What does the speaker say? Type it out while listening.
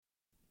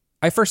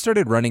I first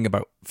started running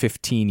about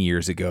 15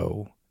 years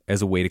ago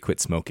as a way to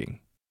quit smoking.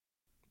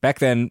 Back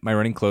then, my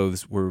running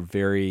clothes were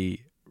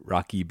very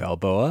Rocky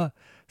Balboa,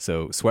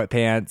 so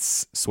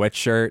sweatpants,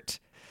 sweatshirt.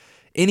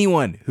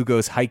 Anyone who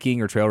goes hiking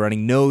or trail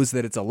running knows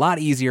that it's a lot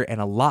easier and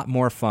a lot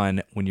more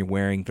fun when you're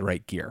wearing the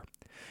right gear.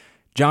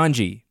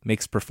 Janji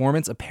makes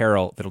performance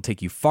apparel that'll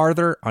take you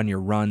farther on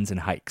your runs and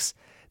hikes.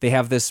 They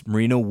have this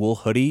merino wool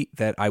hoodie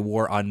that I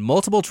wore on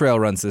multiple trail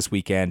runs this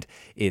weekend.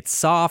 It's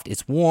soft,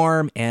 it's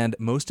warm, and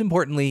most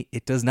importantly,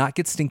 it does not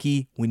get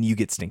stinky when you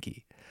get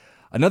stinky.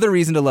 Another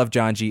reason to love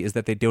Janji is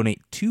that they donate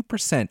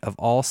 2% of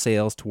all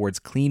sales towards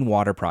clean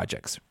water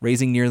projects,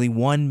 raising nearly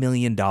 $1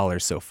 million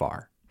so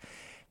far.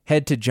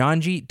 Head to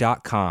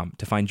janji.com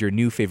to find your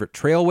new favorite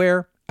trail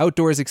wear,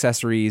 outdoors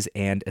accessories,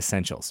 and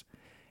essentials.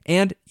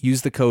 And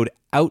use the code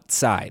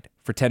OUTSIDE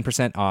for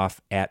 10%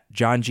 off at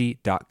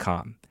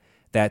janji.com.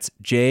 That's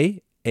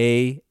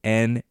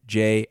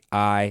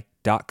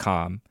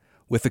JANJI.com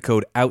with the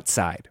code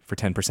OUTSIDE for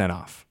 10%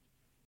 off.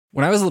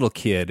 When I was a little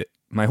kid,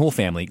 my whole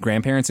family,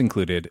 grandparents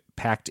included,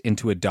 packed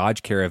into a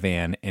Dodge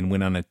Caravan and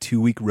went on a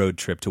 2-week road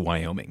trip to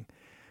Wyoming.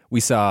 We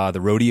saw the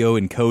rodeo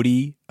in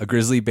Cody, a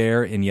grizzly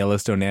bear in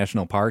Yellowstone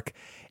National Park,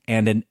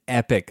 and an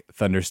epic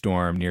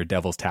thunderstorm near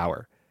Devil's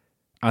Tower.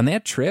 On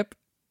that trip,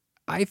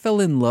 I fell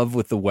in love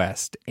with the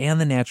West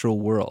and the natural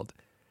world.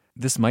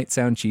 This might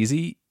sound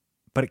cheesy,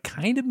 but it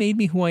kind of made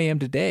me who I am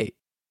today.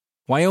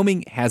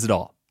 Wyoming has it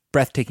all.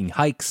 Breathtaking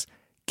hikes,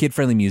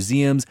 kid-friendly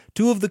museums,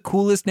 2 of the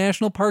coolest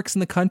national parks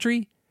in the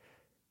country.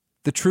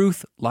 The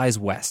truth lies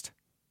west.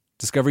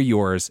 Discover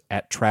yours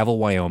at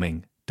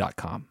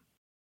travelwyoming.com.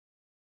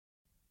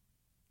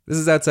 This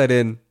is Outside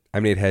In.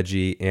 I'm Nate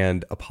Hedgie,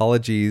 and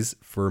apologies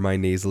for my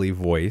nasally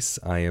voice.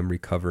 I am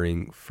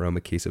recovering from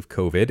a case of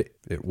COVID.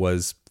 It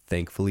was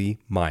thankfully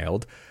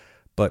mild.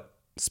 But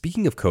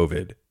speaking of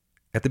COVID,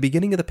 at the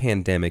beginning of the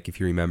pandemic, if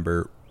you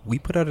remember, we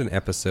put out an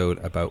episode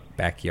about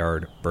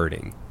backyard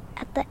birding.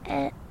 At the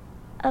end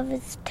of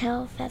his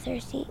tail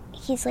feathers,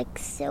 he's like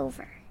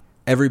silver.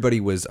 Everybody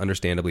was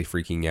understandably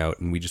freaking out,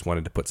 and we just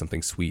wanted to put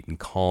something sweet and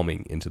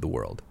calming into the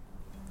world.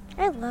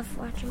 I love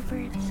watching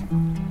birds.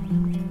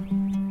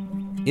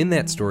 In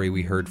that story,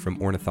 we heard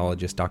from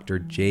ornithologist Dr.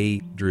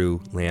 J.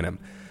 Drew Lanham,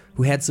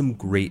 who had some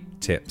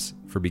great tips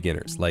for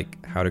beginners,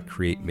 like how to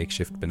create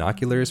makeshift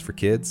binoculars for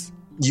kids.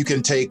 You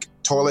can take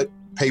toilet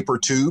paper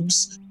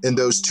tubes, and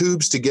those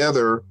tubes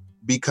together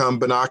become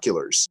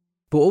binoculars.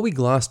 But what we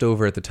glossed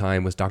over at the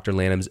time was Dr.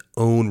 Lanham's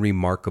own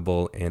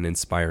remarkable and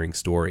inspiring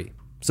story.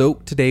 So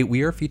today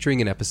we are featuring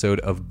an episode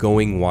of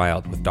Going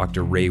Wild with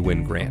Dr. Ray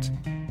Wynn Grant.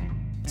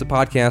 It's a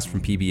podcast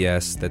from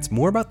PBS that's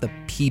more about the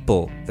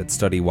people that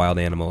study wild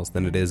animals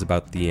than it is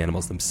about the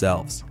animals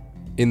themselves.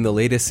 In the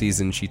latest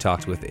season, she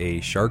talked with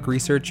a shark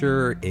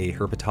researcher, a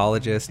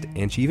herpetologist,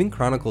 and she even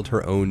chronicled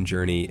her own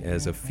journey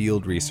as a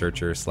field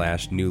researcher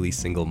 / newly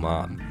single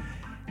mom.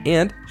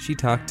 And she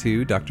talked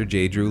to Dr.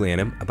 J. Drew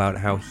Lanham about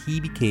how he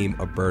became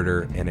a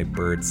birder and a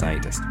bird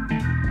scientist.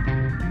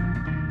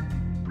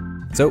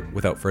 So,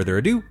 without further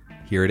ado,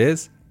 here it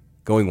is,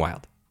 Going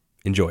Wild.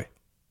 Enjoy.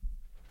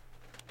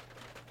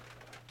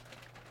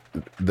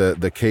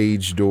 The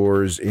cage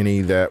doors,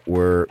 any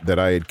that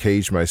I had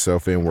caged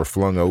myself in, were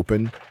flung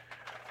open.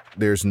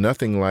 There's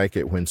nothing like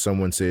it when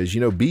someone says,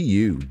 be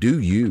you,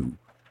 do you.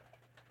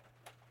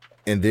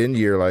 And then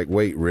you're like,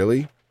 wait,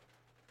 really?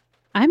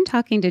 I'm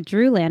talking to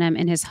Drew Lanham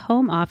in his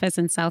home office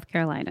in South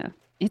Carolina.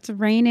 It's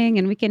raining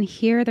and we can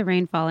hear the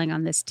rain falling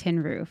on this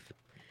tin roof.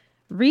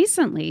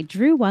 Recently,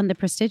 Drew won the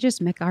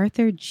prestigious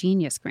MacArthur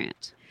Genius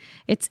Grant.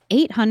 It's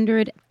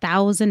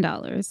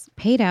 $800,000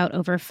 paid out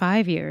over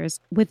 5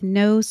 years with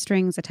no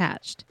strings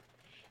attached.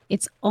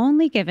 It's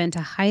only given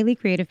to highly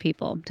creative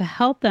people to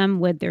help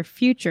them with their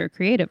future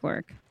creative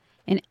work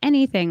in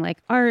anything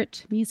like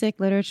art,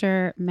 music,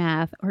 literature,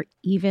 math, or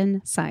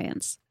even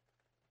science.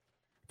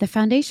 The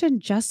foundation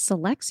just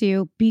selects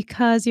you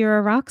because you're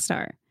a rock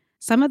star.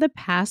 Some of the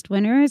past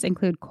winners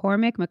include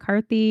Cormac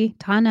McCarthy,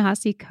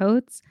 Ta-Nehisi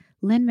Coates,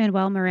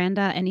 Lin-Manuel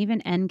Miranda, and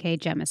even N.K.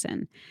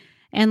 Jemisin.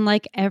 And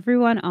like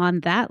everyone on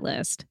that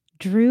list,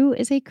 Drew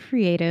is a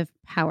creative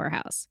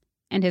powerhouse.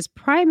 And his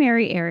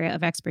primary area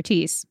of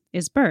expertise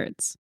is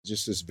birds.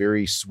 Just this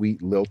very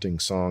sweet lilting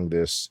song,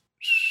 this.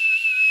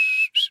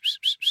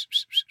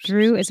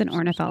 Drew is an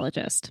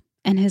ornithologist,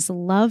 and his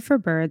love for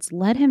birds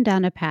led him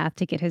down a path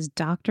to get his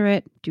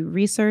doctorate, do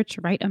research,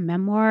 write a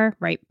memoir,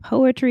 write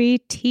poetry,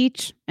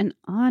 teach, and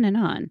on and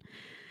on.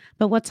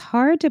 But what's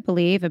hard to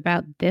believe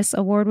about this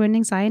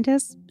award-winning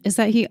scientist is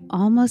that he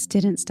almost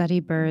didn't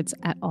study birds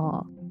at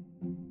all.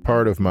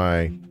 Part of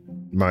my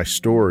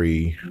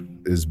story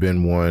has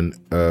been one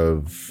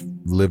of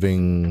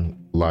living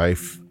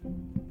life,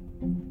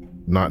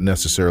 not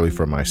necessarily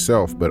for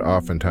myself, but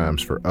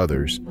oftentimes for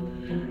others.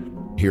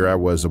 Here I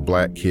was, a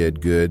black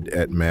kid, good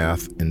at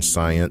math and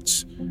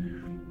science.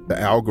 The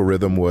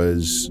algorithm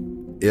was,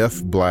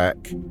 if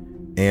black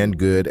and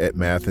good at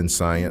math and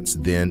science,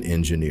 then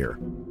engineer.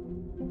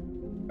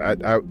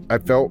 I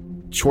felt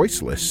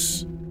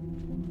choiceless.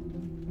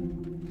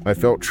 I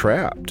felt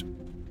trapped.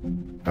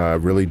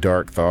 Really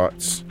dark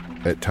thoughts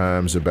at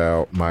times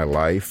about my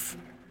life.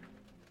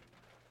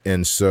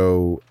 And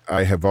so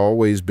I have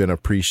always been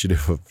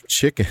appreciative of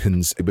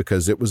chickens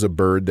because it was a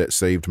bird that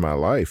saved my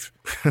life.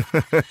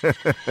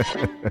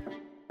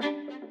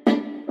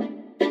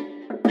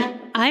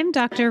 I'm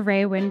Dr.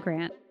 Rae Wynn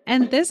Grant,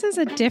 and this is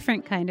a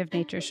different kind of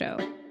nature show,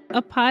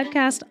 a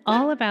podcast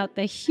all about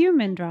the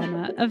human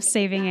drama of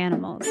saving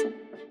animals.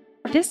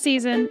 This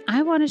season,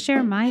 I want to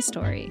share my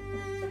story.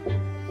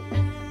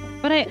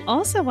 But I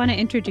also want to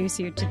introduce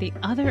you to the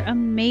other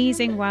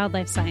amazing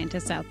wildlife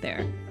scientists out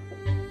there.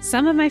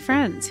 Some of my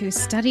friends who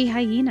study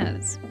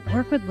hyenas,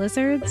 work with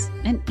lizards,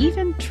 and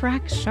even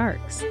track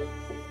sharks.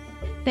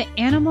 The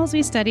animals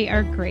we study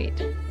are great,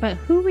 but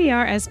who we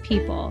are as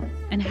people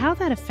and how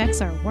that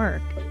affects our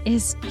work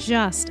is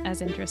just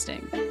as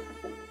interesting.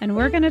 And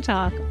we're going to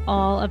talk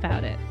all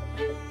about it.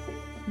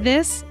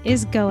 This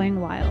is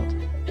Going Wild.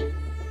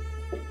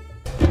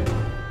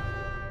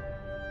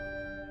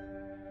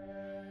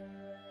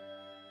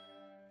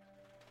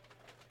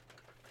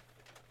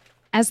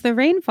 As the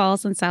rain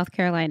falls in South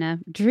Carolina,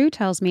 Drew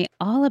tells me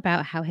all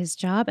about how his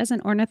job as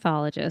an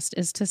ornithologist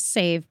is to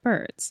save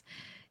birds.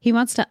 He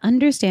wants to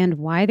understand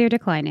why they're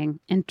declining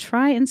and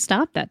try and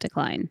stop that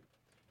decline.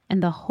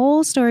 And the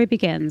whole story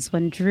begins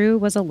when Drew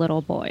was a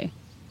little boy.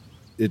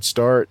 It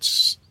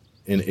starts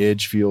in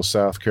Edgefield,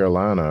 South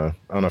Carolina,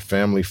 on a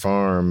family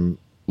farm,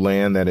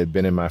 land that had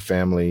been in my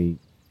family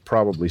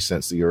probably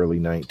since the early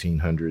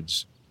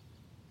 1900s.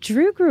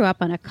 Drew grew up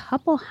on a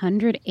couple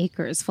hundred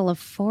acres full of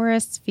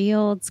forests,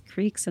 fields,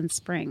 creeks, and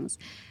springs,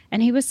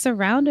 and he was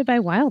surrounded by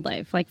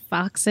wildlife like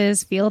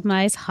foxes, field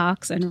mice,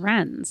 hawks, and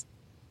wrens.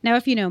 Now,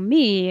 if you know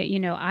me, you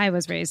know I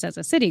was raised as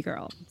a city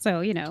girl,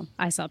 so,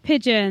 I saw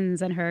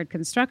pigeons and heard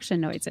construction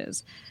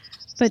noises.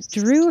 But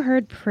Drew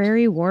heard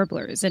prairie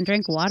warblers and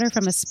drank water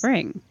from a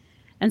spring.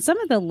 And some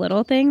of the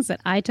little things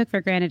that I took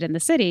for granted in the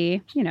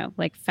city,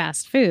 like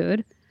fast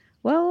food,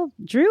 well,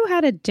 Drew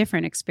had a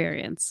different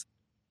experience.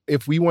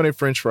 If we wanted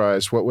French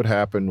fries, what would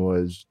happen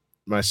was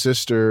my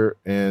sister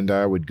and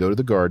I would go to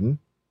the garden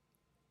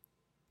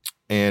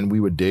and we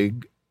would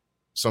dig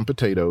some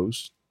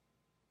potatoes,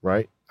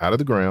 right, out of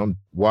the ground,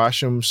 wash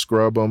them,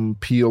 scrub them,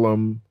 peel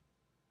them,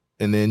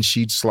 and then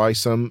she'd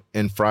slice them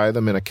and fry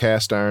them in a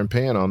cast iron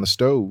pan on the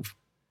stove.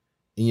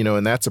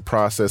 And that's a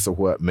process of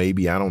what,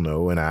 maybe, I don't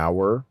know, an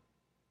hour.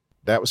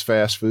 That was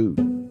fast food.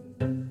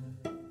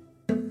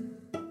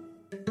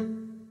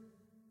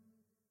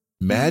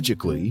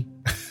 Magically,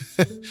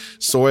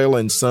 soil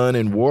and sun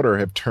and water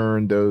have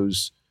turned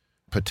those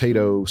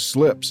potato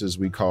slips, as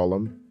we call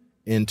them,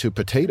 into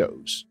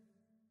potatoes.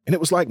 And it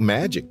was like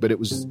magic, but it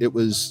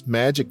was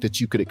magic that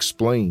you could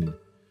explain.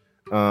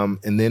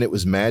 And then it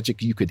was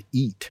magic you could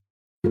eat.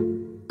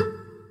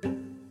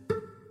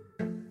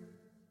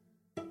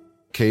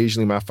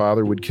 Occasionally, my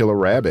father would kill a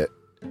rabbit,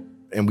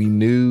 and we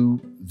knew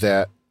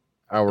that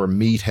our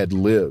meat had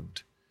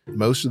lived.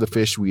 Most of the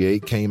fish we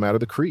ate came out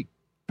of the creek.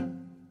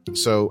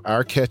 So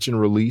our catch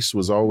and release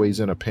was always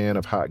in a pan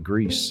of hot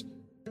grease.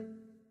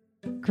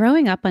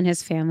 Growing up on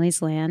his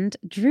family's land,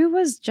 Drew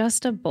was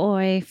just a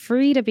boy,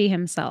 free to be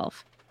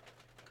himself.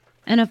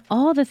 And of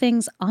all the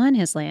things on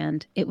his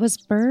land, it was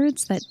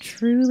birds that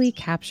truly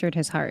captured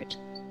his heart.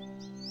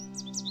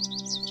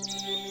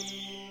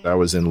 I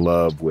was in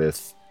love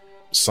with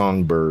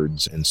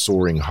songbirds and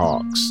soaring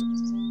hawks.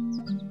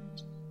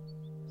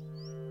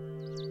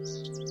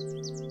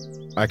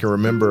 I can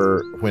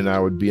remember when I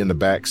would be in the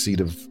back seat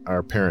of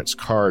our parents'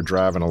 car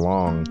driving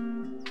along,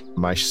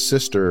 my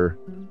sister,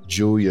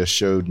 Julia,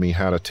 showed me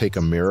how to take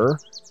a mirror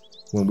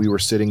when we were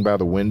sitting by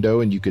the window,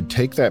 and you could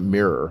take that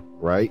mirror,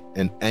 right,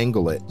 and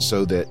angle it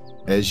so that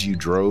as you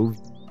drove,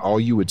 all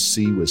you would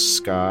see was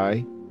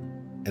sky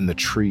and the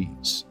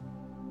trees,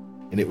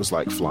 and it was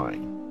like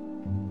flying.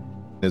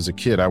 As a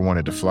kid, I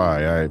wanted to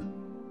fly.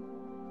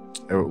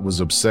 I was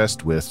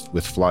obsessed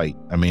with flight.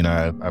 I mean,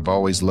 I've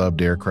always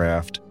loved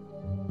aircraft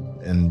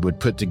and would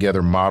put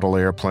together model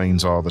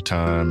airplanes all the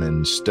time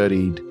and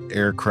studied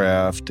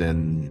aircraft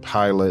and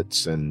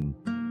pilots and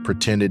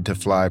pretended to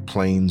fly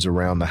planes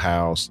around the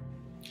house.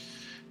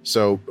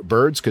 So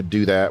birds could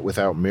do that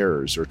without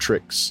mirrors or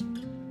tricks.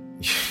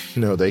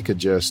 They could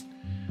just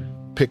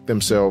pick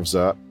themselves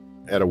up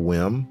at a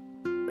whim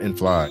and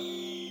fly.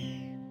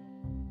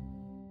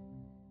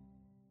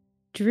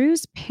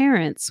 Drew's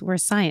parents were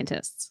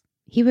scientists.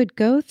 He would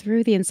go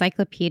through the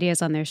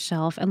encyclopedias on their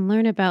shelf and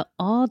learn about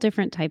all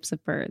different types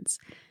of birds.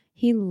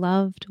 He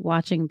loved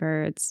watching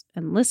birds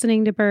and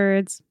listening to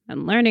birds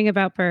and learning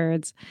about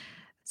birds.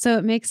 So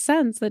it makes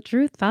sense that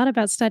Drew thought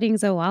about studying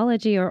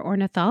zoology or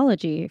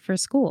ornithology for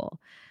school.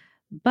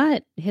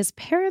 But his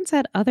parents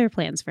had other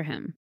plans for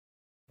him.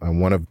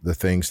 One of the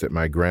things that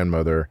my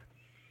grandmother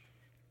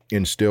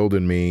instilled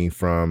in me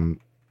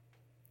from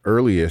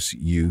earliest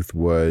youth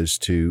was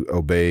to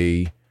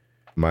obey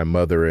my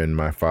mother and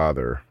my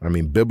father. I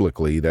mean,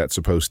 biblically, that's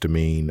supposed to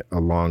mean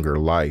a longer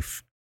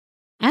life.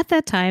 At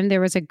that time,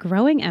 there was a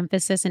growing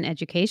emphasis in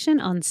education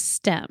on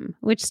STEM,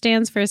 which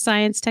stands for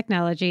science,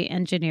 technology,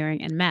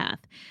 engineering, and math.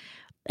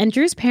 And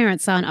Drew's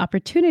parents saw an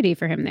opportunity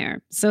for him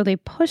there, so they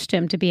pushed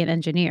him to be an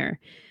engineer.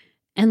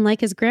 And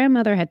like his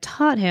grandmother had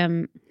taught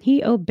him,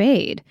 he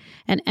obeyed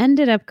and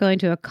ended up going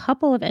to a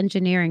couple of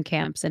engineering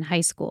camps in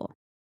high school.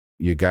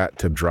 You got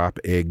to drop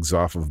eggs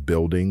off of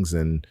buildings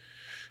and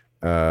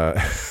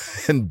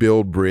and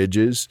build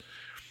bridges.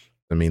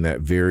 I mean,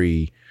 that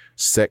very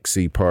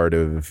sexy part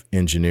of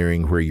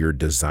engineering where you're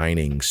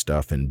designing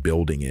stuff and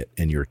building it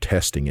and you're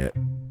testing it.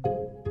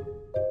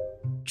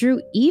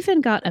 Drew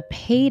even got a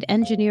paid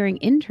engineering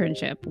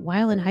internship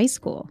while in high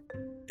school.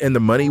 And the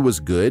money was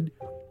good,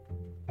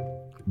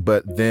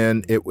 but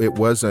then it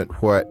wasn't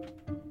what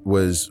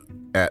was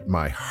at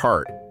my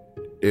heart.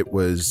 It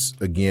was,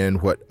 again,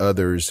 what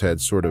others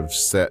had sort of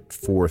set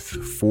forth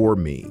for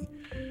me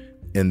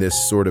in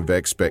this sort of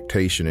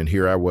expectation. And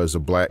here I was, a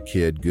black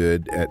kid,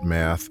 good at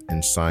math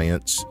and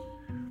science.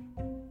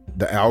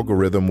 The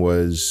algorithm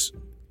was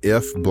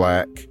if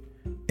black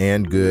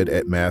and good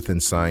at math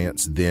and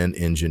science, then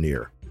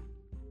engineer.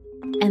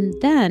 And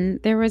then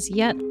there was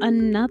yet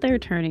another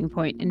turning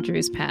point in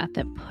Drew's path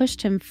that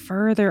pushed him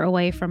further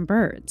away from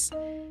birds.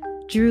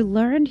 Drew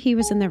learned he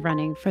was in the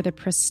running for the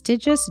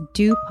prestigious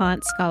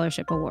DuPont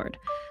Scholarship Award,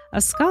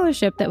 a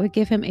scholarship that would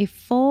give him a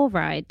full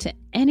ride to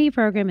any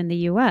program in the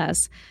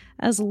U.S.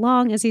 as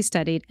long as he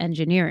studied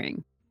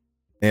engineering.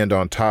 And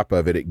on top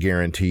of it, it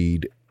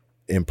guaranteed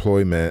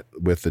employment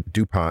with the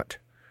DuPont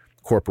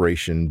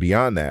Corporation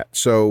beyond that.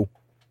 So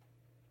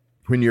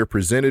when you're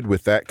presented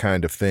with that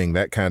kind of thing,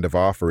 that kind of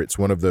offer, it's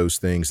one of those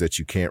things that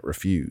you can't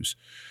refuse,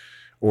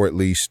 or at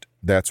least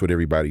that's what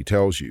everybody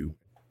tells you.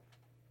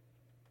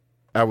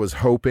 I was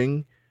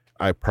hoping,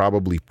 I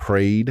probably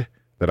prayed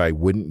that I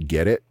wouldn't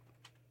get it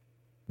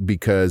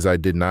because I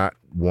did not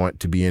want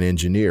to be an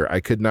engineer.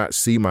 I could not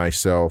see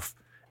myself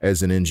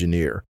as an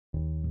engineer.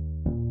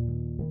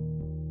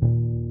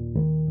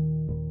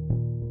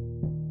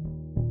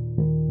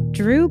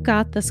 Drew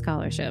got the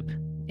scholarship.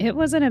 It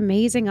was an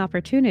amazing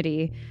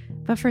opportunity,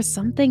 but for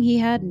something he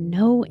had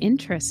no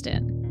interest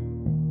in.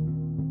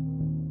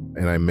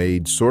 And I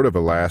made sort of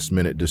a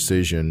last-minute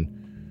decision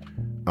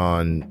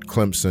on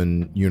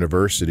Clemson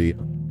University.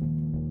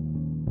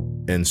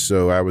 And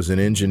so I was in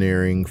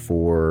engineering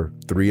for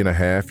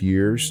 3.5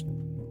 years.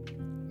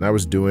 And I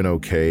was doing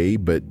okay,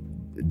 but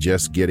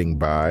just getting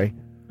by.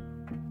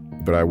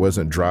 But I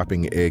wasn't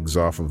dropping eggs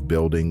off of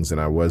buildings and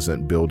I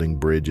wasn't building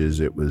bridges.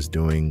 It was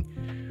doing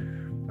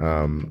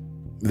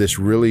this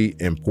really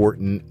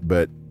important,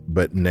 but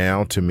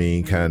now to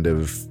me kind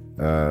of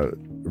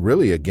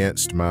really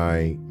against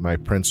my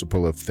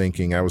principle of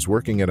thinking. I was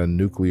working at a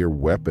nuclear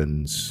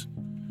weapons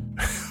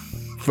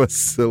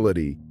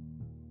facility.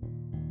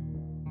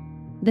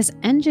 This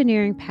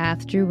engineering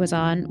path Drew was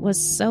on was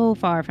so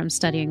far from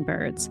studying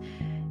birds,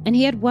 and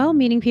he had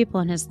well-meaning people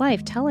in his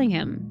life telling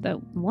him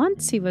that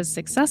once he was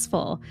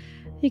successful,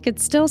 he could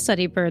still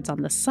study birds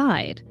on the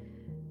side.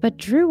 But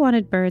Drew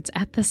wanted birds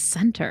at the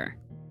center.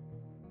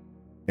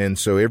 And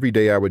so every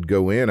day I would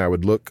go in,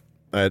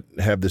 I'd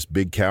have this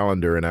big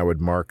calendar and I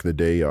would mark the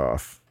day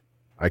off.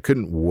 I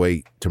couldn't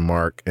wait to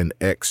mark an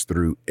X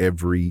through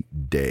every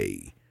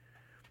day.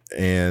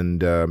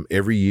 And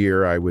every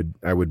year I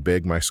would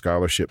beg my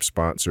scholarship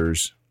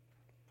sponsors,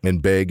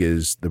 and beg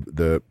is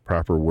the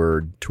proper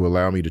word, to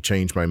allow me to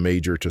change my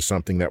major to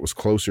something that was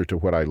closer to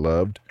what I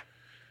loved,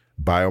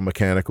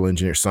 biomechanical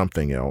engineer,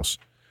 something else.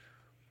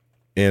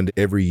 And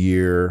every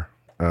year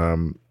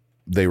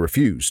they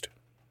refused.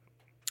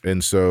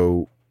 And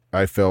so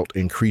I felt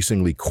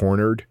increasingly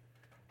cornered,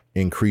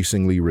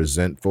 increasingly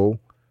resentful,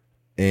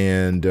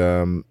 and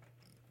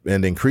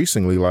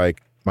increasingly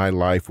like my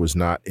life was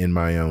not in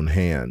my own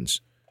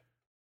hands.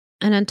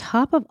 And on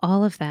top of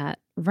all of that,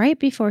 right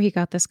before he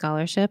got the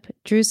scholarship,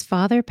 Drew's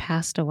father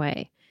passed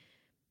away.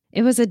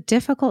 It was a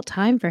difficult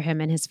time for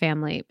him and his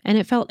family, and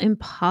it felt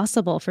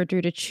impossible for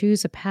Drew to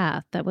choose a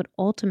path that would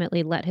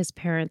ultimately let his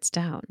parents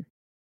down.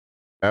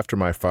 After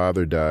my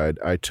father died,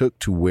 I took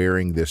to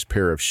wearing this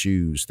pair of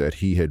shoes that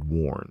he had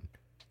worn.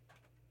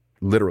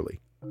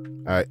 Literally.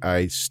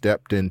 I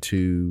stepped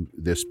into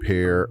this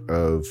pair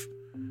of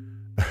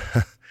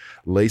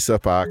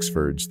lace-up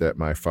Oxfords that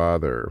my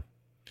father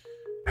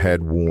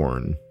had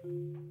worn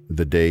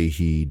the day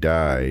he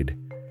died,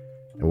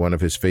 and one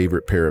of his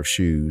favorite pair of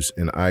shoes,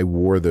 and I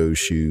wore those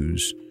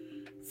shoes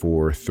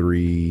for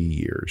 3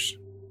 years.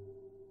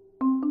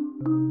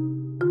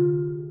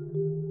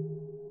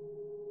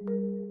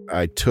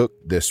 I took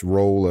this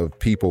role of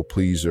people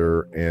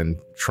pleaser and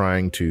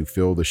trying to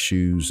fill the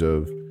shoes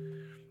of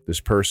this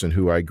person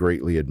who I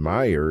greatly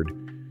admired.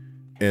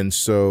 And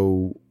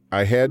so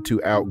I had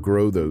to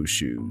outgrow those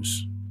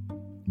shoes,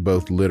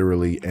 both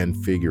literally and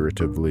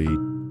figuratively,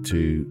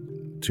 to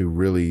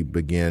really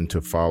begin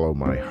to follow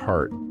my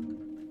heart.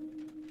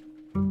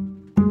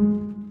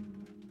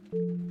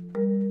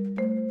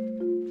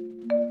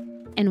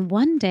 And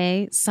one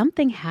day,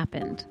 something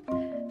happened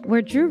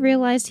where Drew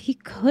realized he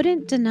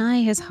couldn't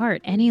deny his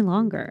heart any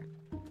longer.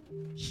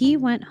 He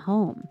went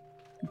home,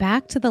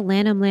 back to the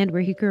Lanham land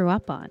where he grew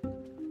up on,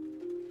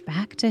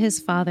 back to his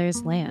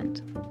father's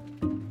land.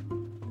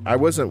 I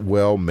wasn't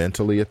well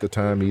mentally at the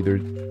time either,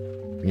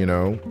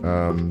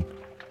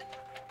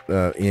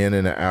 in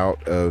and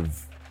out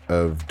of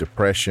of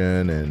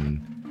depression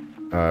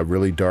and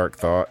really dark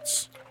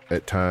thoughts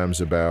at times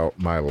about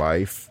my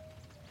life.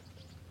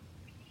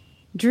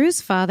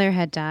 Drew's father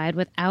had died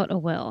without a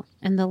will,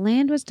 and the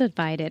land was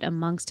divided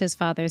amongst his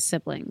father's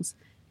siblings.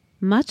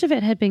 Much of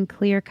it had been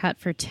clear-cut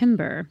for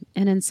timber,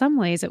 and in some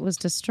ways it was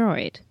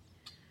destroyed.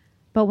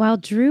 But while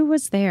Drew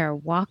was there,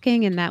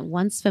 walking in that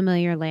once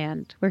familiar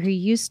land where he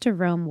used to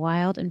roam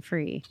wild and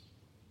free,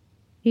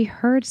 he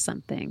heard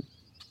something.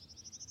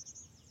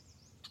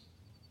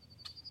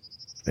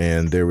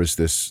 And there was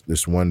this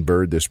one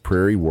bird, this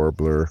prairie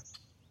warbler,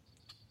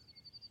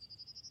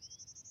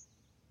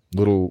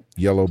 little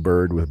yellow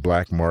bird with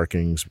black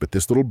markings, but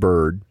this little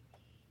bird,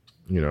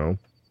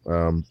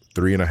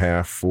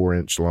 3.5, 4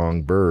 inch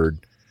long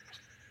bird,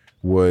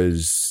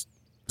 was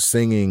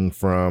singing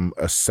from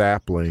a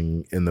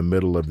sapling in the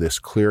middle of this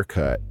clear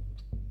cut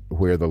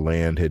where the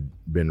land had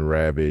been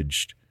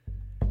ravaged.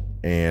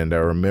 And I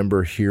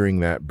remember hearing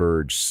that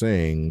bird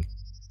sing.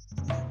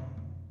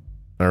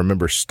 I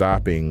remember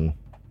stopping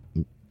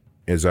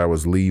as I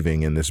was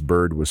leaving and this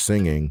bird was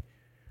singing,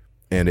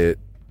 and it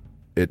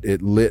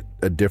lit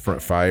a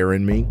different fire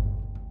in me.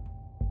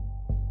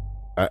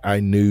 I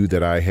knew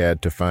that I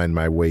had to find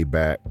my way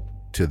back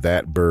to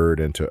that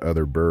bird and to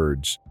other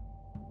birds.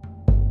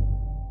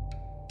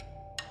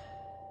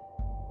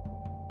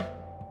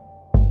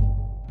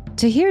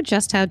 To hear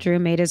just how Drew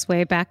made his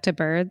way back to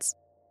birds,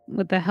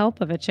 with the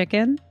help of a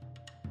chicken,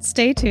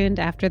 stay tuned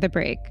after the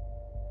break.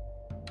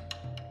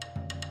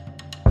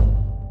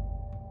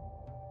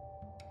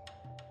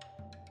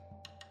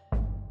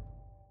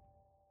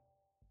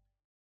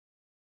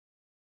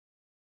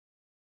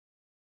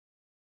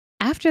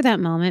 After that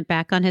moment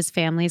back on his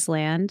family's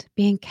land,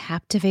 being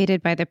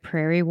captivated by the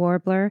prairie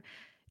warbler,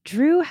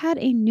 Drew had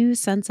a new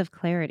sense of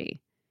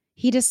clarity.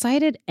 He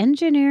decided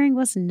engineering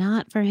was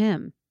not for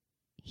him.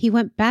 He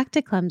went back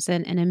to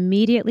Clemson and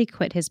immediately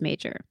quit his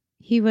major.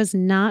 He was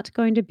not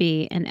going to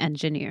be an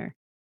engineer.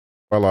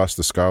 I lost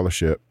the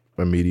scholarship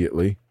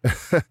immediately.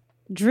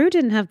 Drew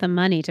didn't have the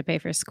money to pay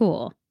for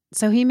school,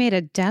 so he made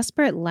a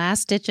desperate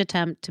last-ditch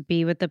attempt to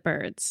be with the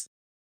birds.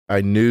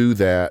 I knew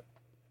that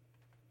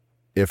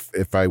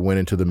if I went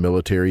into the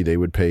military, they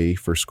would pay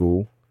for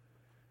school.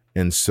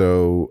 And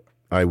so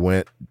I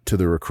went to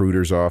the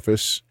recruiter's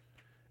office.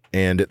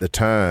 And at the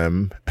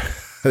time,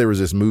 there was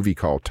this movie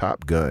called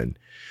Top Gun.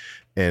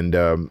 And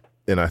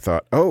I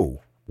thought,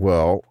 oh,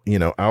 well,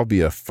 I'll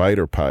be a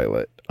fighter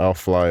pilot. I'll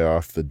fly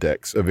off the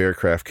decks of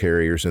aircraft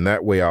carriers, and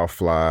that way I'll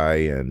fly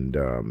and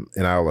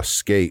I'll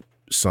escape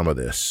some of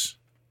this.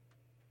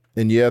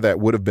 And yeah, that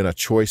would have been a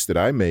choice that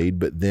I made,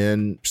 but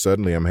then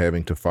suddenly I'm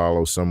having to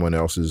follow someone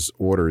else's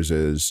orders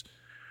as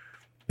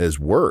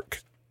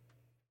work.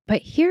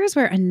 But here's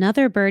where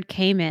another bird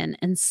came in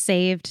and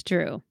saved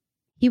Drew.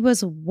 He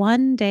was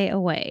 1 day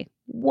away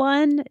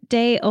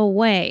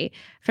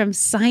from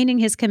signing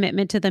his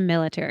commitment to the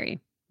military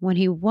when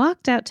he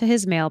walked out to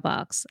his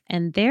mailbox,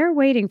 and there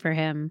waiting for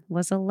him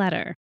was a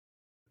letter.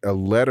 A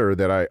letter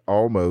that I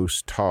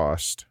almost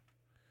tossed.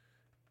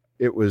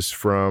 It was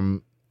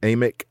from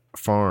Amick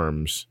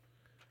Farms.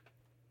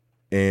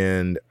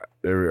 And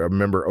I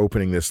remember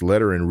opening this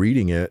letter and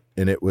reading it,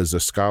 and it was a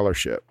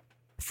scholarship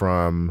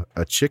from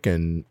a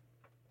chicken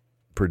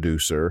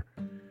producer.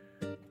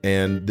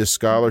 And this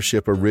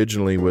scholarship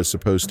originally was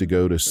supposed to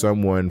go to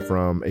someone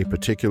from a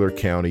particular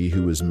county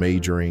who was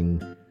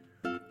majoring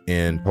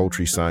in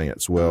poultry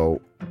science.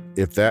 Well,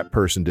 if that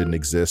person didn't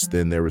exist,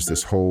 then there was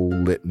this whole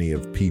litany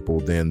of people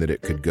then that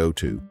it could go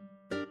to.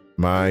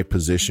 My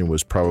position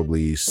was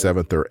probably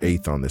 7th or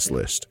 8th on this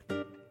list.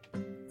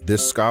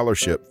 This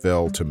scholarship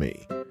fell to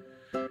me.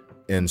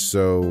 And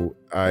so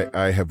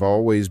I have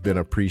always been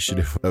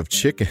appreciative of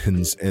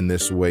chickens in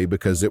this way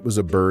because it was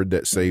a bird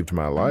that saved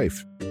my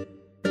life.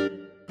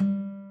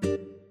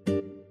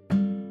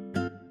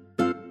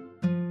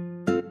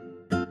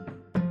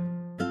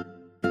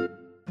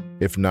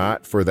 If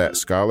not for that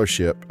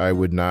scholarship, I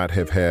would not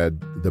have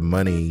had the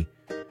money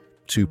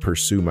to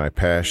pursue my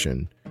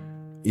passion.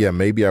 Yeah,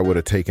 maybe I would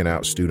have taken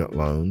out student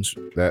loans.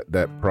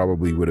 That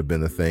probably would have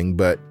been the thing.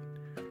 But,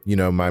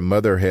 my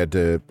mother had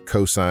to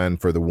co-sign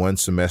for the one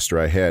semester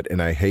I had,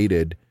 and I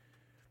hated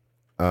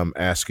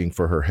asking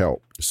for her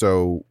help.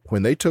 So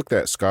when they took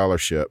that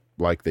scholarship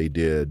like they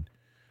did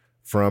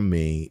from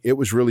me, it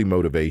was really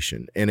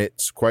motivation. And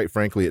it's quite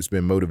frankly, it's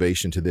been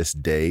motivation to this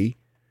day.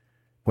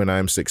 When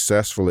I'm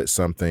successful at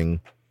something,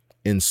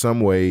 in some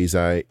ways,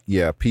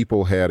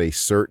 people had a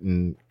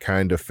certain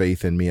kind of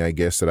faith in me, I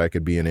guess, that I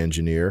could be an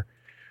engineer,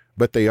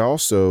 but they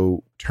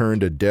also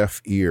turned a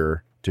deaf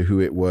ear to who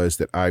it was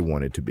that I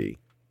wanted to be.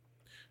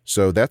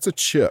 So that's a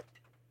chip.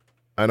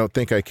 I don't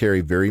think I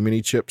carry very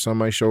many chips on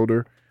my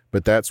shoulder,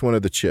 but that's one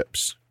of the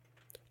chips.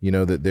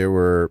 That there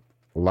were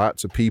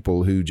lots of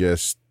people who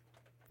just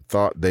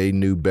thought they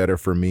knew better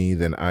for me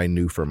than I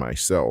knew for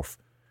myself.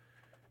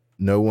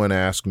 No one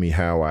asked me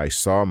how I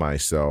saw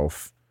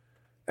myself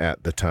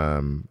at the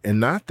time. And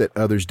not that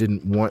others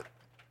didn't want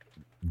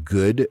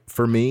good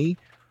for me,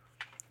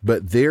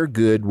 but their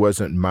good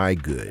wasn't my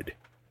good.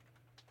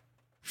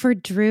 For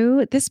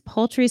Drew, this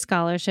poultry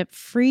scholarship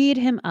freed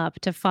him up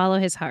to follow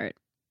his heart.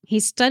 He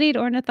studied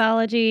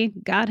ornithology,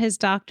 got his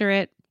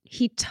doctorate,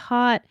 he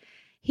taught,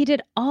 he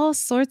did all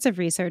sorts of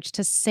research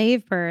to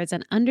save birds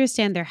and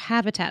understand their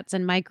habitats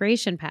and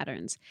migration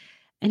patterns.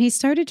 And he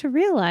started to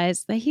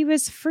realize that he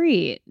was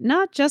free,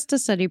 not just to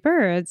study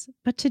birds,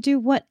 but to do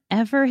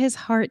whatever his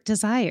heart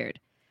desired.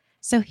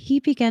 So he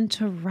began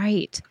to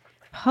write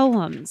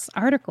poems,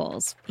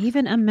 articles,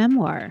 even a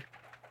memoir.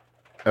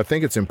 I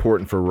think it's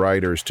important for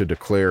writers to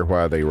declare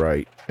why they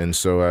write. And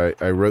so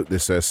I wrote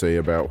this essay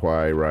about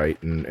why I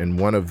write. And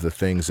one of the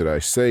things that I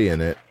say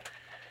in it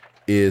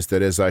is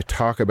that as I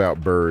talk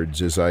about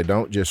birds, is I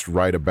don't just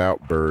write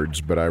about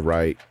birds, but I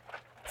write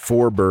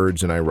for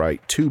birds and I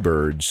write to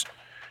birds,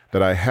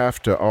 that I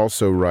have to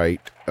also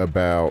write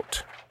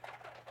about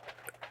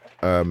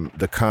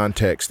the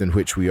context in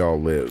which we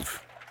all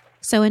live.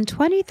 So in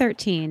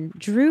 2013,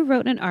 Drew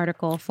wrote an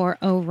article for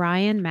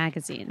Orion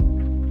magazine.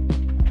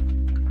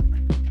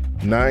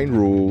 9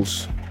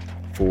 rules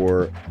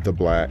for the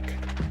black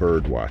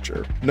bird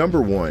watcher.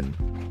 Number 1,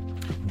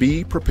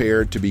 be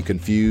prepared to be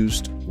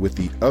confused with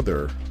the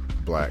other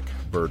black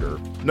birder.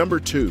 Number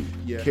 2,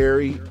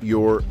 carry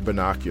your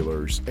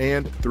binoculars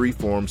and 3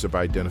 forms of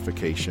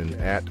identification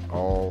at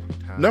all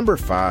times. Number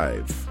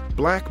 5,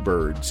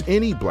 blackbirds.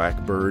 Any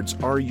blackbirds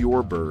are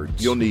your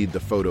birds. You'll need the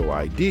photo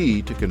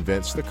ID to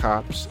convince the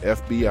cops,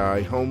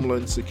 FBI,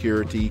 Homeland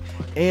Security,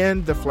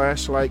 and the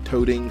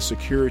flashlight-toting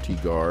security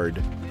guard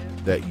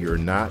that you're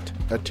not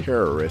a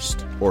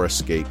terrorist or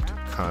escaped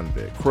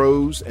convict.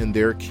 Crows and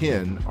their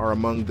kin are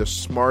among the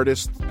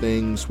smartest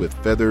things with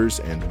feathers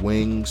and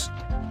wings.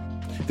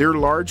 They're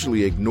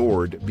largely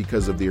ignored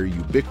because of their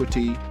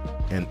ubiquity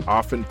and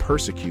often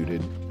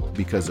persecuted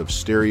because of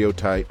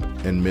stereotype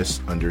and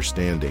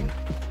misunderstanding.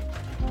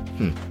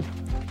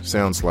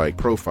 Sounds like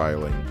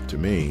profiling to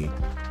me.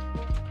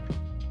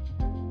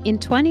 In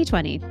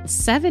 2020,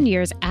 7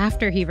 years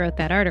after he wrote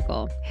that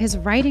article, his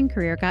writing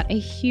career got a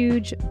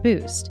huge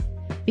boost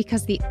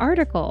because the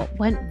article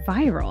went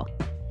viral.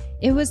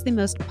 It was the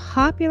most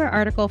popular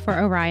article for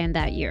Orion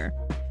that year.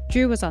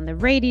 Drew was on the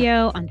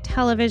radio, on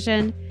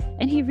television,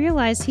 and he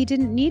realized he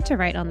didn't need to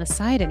write on the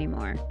side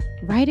anymore.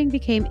 Writing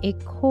became a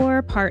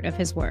core part of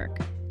his work.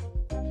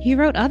 He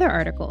wrote other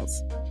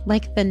articles,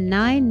 like the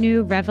 9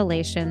 new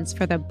revelations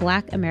for the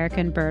Black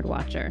American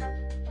birdwatcher.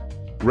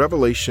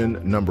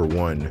 Revelation number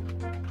 1.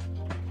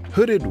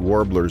 Hooded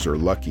warblers are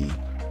lucky.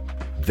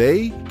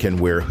 They can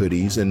wear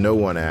hoodies and no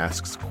one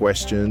asks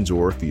questions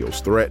or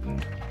feels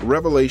threatened.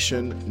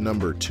 Revelation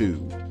number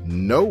 2.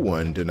 No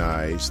one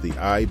denies the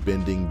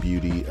eye-bending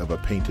beauty of a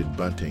painted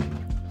bunting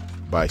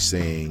by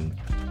saying,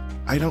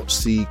 I don't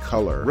see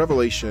color.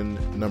 Revelation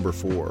number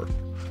 4.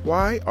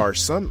 Why are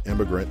some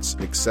immigrants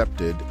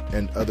accepted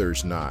and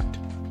others not?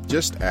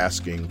 Just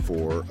asking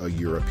for a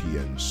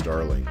European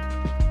starling.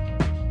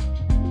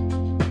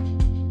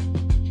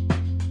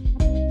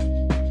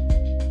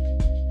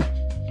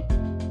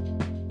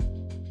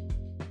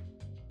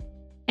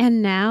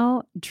 And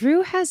now,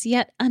 Drew has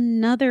yet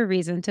another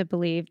reason to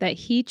believe that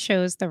he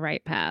chose the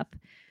right path.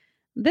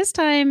 This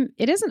time,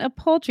 it isn't a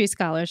poultry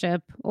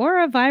scholarship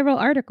or a viral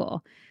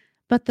article,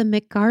 but the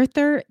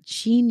MacArthur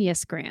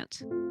Genius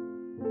Grant.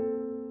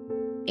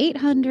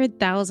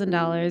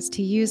 $800,000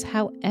 to use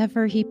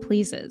however he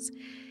pleases.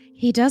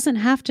 He doesn't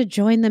have to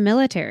join the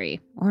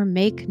military or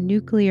make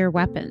nuclear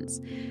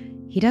weapons.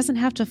 He doesn't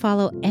have to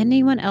follow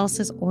anyone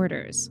else's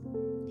orders.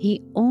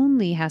 He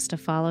only has to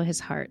follow his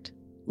heart,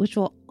 which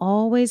will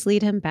always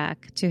lead him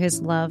back to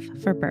his love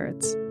for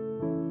birds.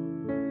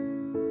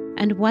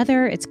 And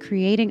whether it's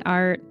creating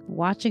art,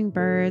 watching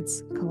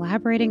birds,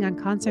 collaborating on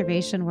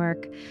conservation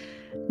work,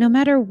 no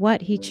matter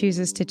what he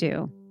chooses to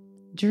do,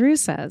 Drew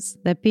says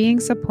that being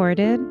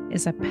supported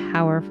is a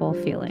powerful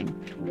feeling.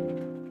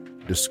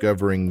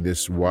 Discovering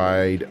this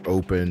wide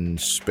open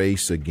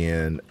space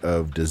again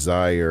of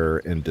desire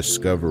and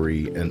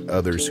discovery and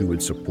others who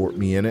would support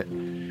me in it,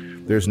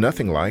 there's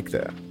nothing like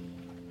that.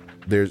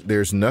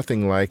 There's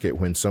nothing like it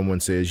when someone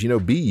says,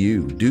 be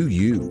you, do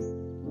you.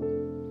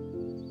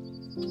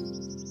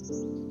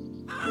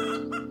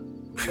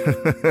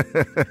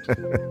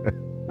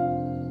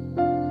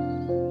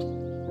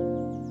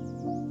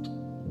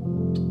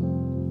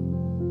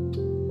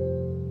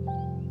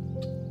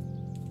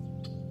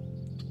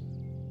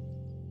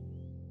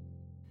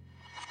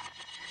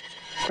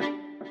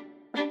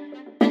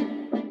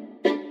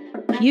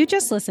 You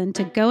just listened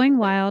to Going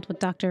Wild with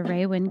Dr.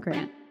 Ray Wynn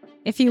Grant.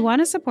 If you want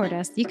to support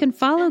us, you can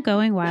follow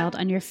Going Wild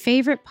on your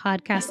favorite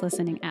podcast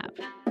listening app.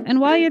 And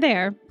while you're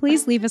there,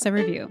 please leave us a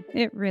review.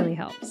 It really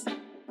helps.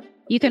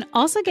 You can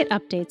also get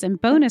updates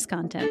and bonus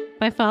content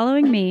by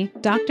following me,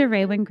 Dr.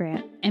 Ray Wynn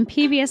Grant, and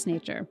PBS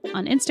Nature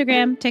on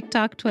Instagram,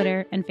 TikTok,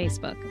 Twitter, and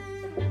Facebook.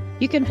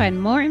 You can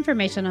find more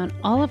information on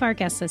all of our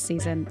guests this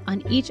season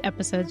on each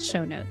episode's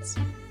show notes.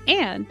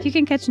 And you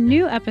can catch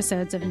new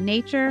episodes of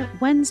Nature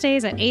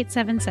Wednesdays at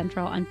 8/7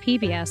 Central on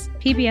PBS,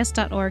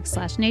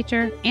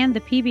 pbs.org/nature, and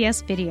the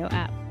PBS video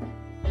app.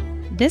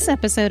 This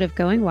episode of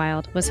Going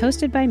Wild was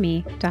hosted by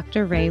me,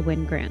 Dr. Ray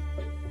Wynn Grant.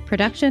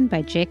 Production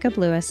by Jacob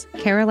Lewis,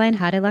 Caroline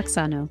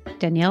Hadelaxano,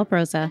 Danielle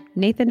Broza,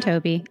 Nathan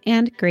Toby,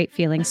 and Great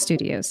Feelings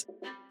Studios.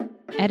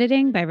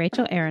 Editing by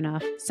Rachel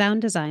Aronoff,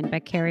 sound design by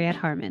Carriette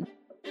Harmon.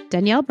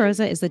 Danielle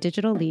Broza is the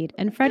digital lead,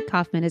 and Fred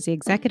Kaufman is the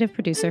executive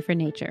producer for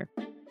Nature.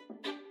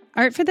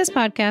 Art for this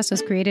podcast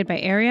was created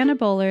by Ariana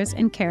Bowlers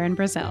and Karen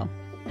Brazel.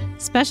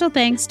 Special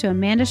thanks to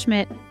Amanda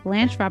Schmidt,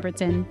 Blanche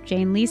Robertson,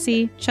 Jane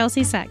Lisi,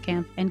 Chelsea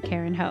Satkamp, and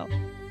Karen Ho.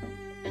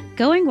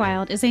 Going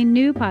Wild is a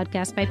new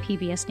podcast by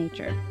PBS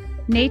Nature.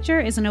 Nature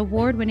is an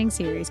award-winning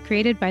series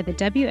created by the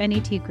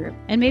WNET Group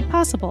and made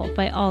possible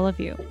by all of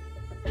you.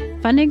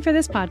 Funding for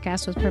this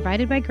podcast was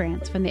provided by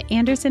grants from the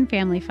Anderson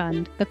Family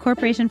Fund, the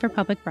Corporation for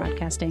Public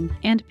Broadcasting,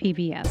 and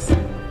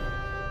PBS.